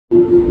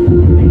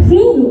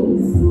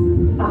Heroes,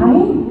 I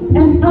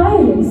am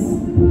Iris,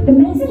 the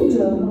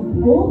messenger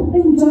of hope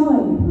and joy.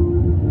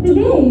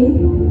 Today,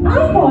 I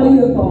call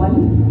you upon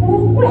a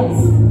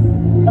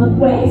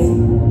quest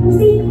to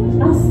seek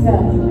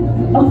Astra,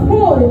 a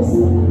force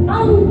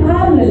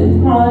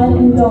unparalleled power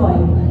and joy.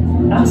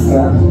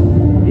 Astra?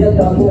 We are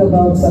talking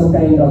about some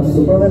kind of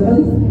super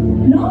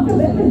weapon? Not a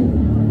weapon.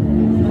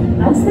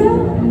 Astra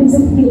is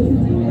a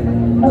gift,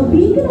 a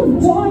beacon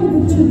of joy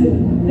for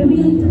children,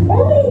 revealed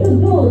only to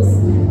those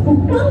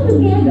who come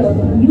together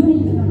in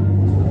unity.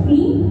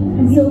 He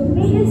is your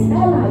biggest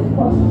ally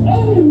for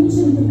any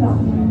mission to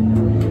come.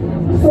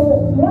 So,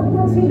 what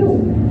must we do?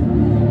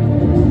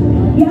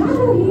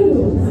 Gather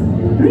heroes,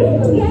 bring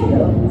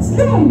together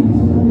strength,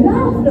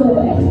 laughter,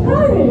 and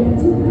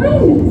courage and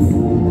kindness.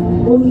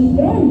 Only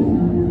then,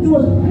 through a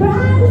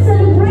grand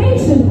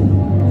celebration,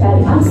 shall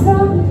Astra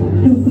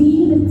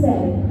reveal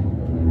itself.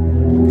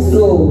 So,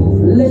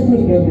 let me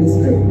get this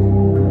straight.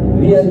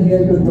 We are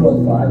here to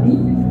throw a party.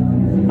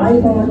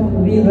 I thought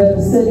we were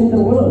saving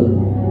the world.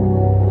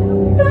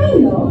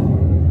 Kind of,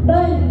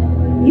 but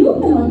you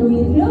cannot do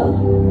it here.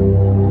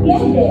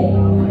 Get there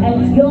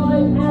at your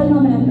alma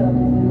mater.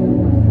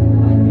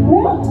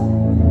 What?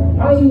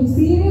 Are you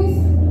serious?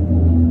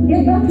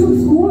 Get back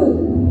to school.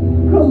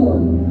 Come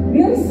on,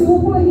 we are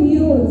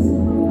superheroes,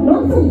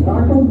 not some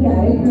cartoon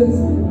characters.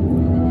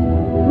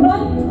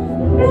 But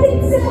that's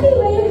exactly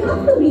where you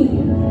have to be.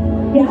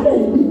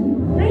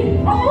 Gathering,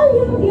 bring all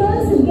your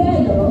peers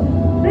together,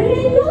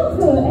 bringing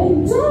laughter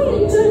and joy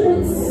in children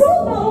so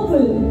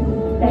powerful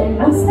that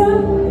Astra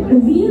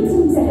reveals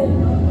himself.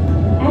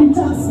 And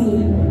trust me,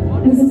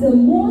 this is the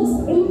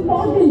most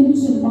important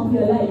mission of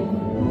your life.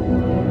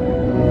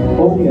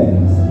 Okay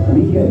guys,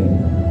 we get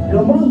it.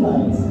 Come on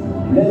guys,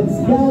 let's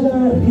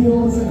gather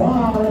heroes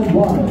far and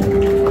wide,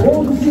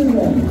 for the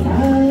children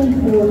and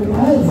for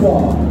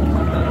Asgard.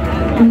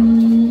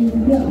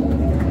 Yeah.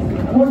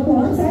 What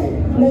one side?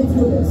 Let's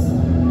do this.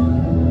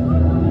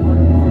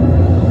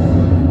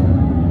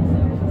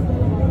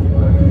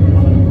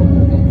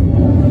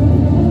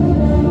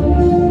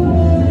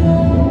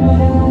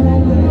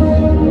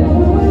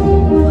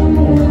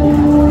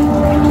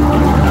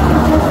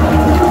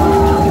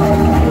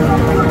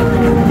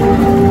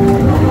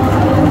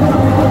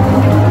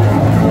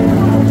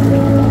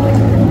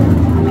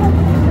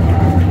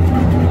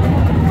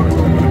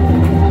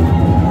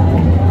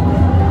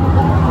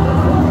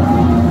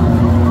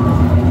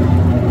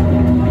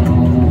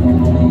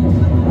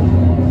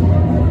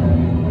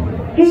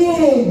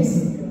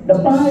 The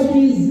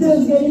party is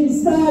just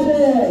getting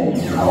started!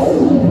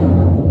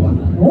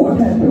 What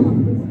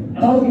happened?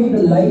 How did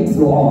the lights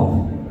go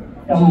off?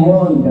 Come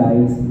on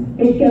guys,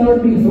 it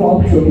cannot be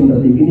flop show in the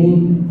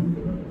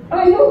beginning.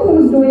 I know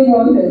who's doing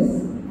all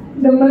this.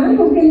 The man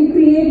who can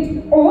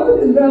create all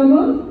the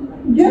drama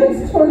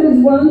just for his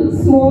one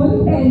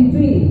small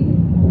entry.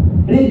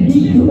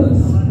 Ridiculous!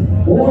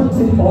 What's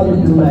in all the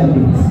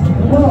dramatics?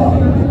 Oh,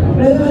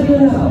 where are you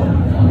now?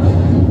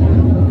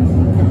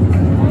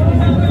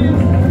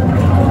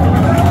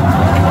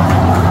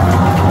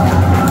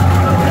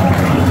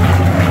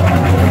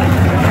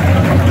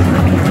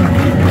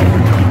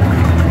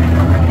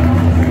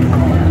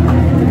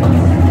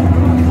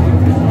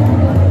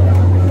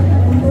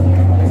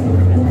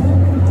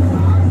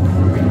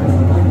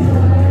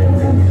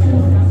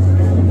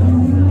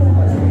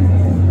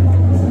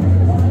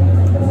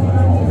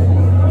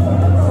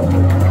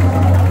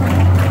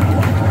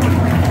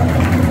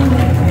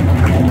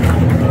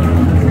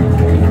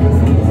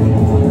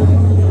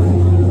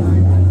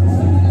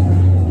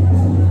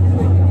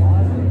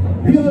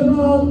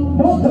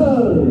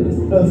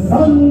 The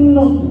son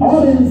of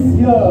Odin's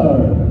here,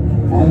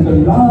 and the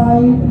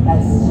light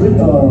has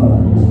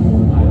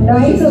returned.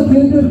 Nice of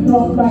you to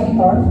drop by,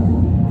 Thor.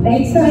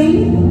 Next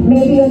time,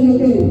 maybe a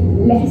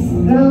little less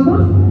drama.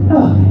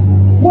 Huh,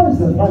 what's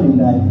the fun in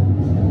that?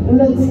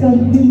 Let's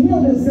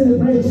continue the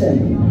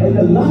celebration in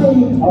the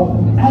light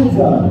of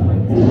Asgard.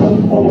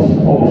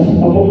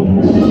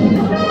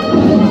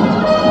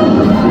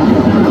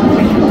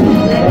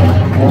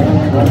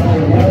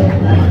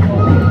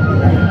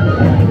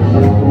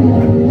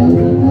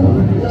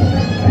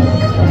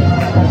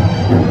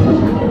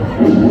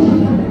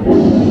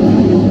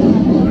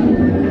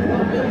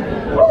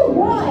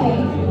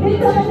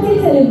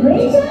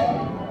 Celebration?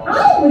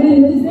 I wouldn't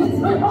miss this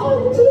for all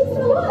the trees in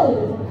the world.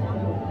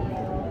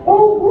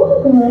 Oh,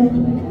 brother,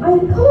 I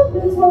thought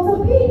this was a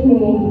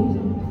picnic,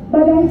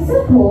 but I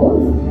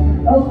suppose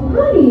a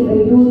party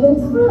will do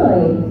just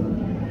fine.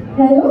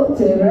 Hello,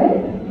 children.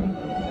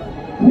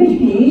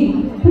 Mickey,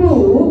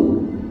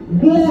 Pooh,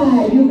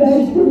 glad you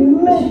guys could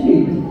make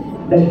it.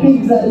 The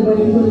kids are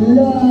going to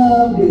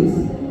love this.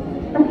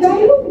 A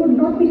childhood would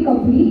not be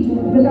complete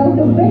without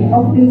a bit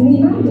of Disney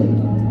magic.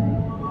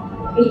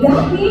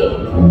 Exactly,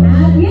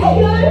 and we are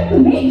here to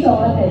make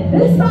sure that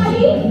this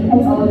party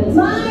has all the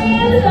smiles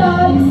and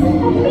loves,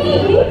 and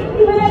maybe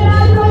even a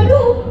dance or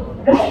two.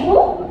 Right,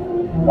 Pooh?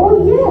 Oh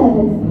yes,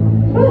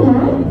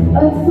 perhaps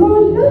a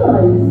small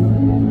dance,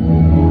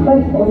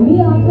 but only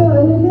after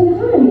a little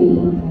honey.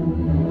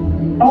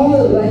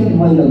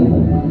 Wonder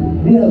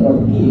Woman. We have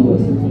got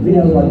heroes, we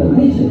have got a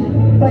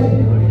mission. But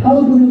how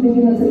do we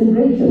begin a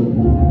celebration?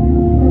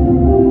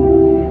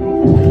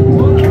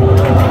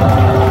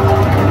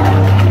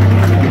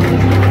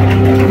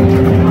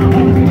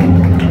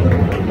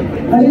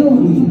 Hello,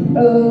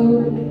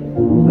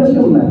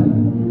 welcome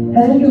ma'am.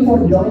 Thank you for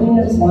joining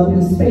us on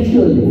this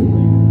special day.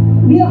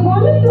 We are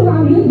honored to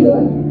have you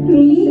here to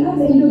lead us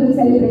into the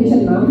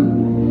celebration,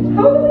 ma'am.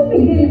 How do we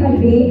begin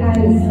a day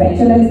as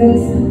special as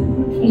this?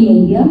 In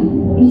India,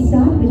 we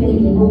start with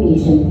an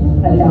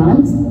invocation, a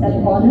dance that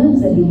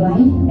honors the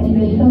divine and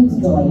welcomes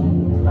joy.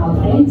 Our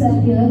friends are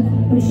here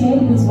to share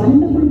this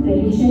wonderful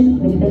tradition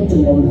with the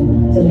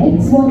children. So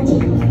let's watch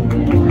it.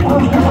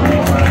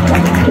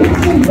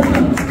 It's a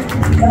dance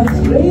that's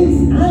grace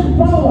and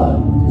power,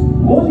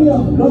 holy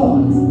of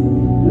gods.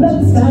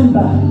 Let's stand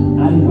back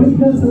and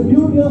witness the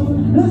beauty of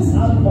this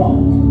art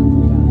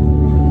form.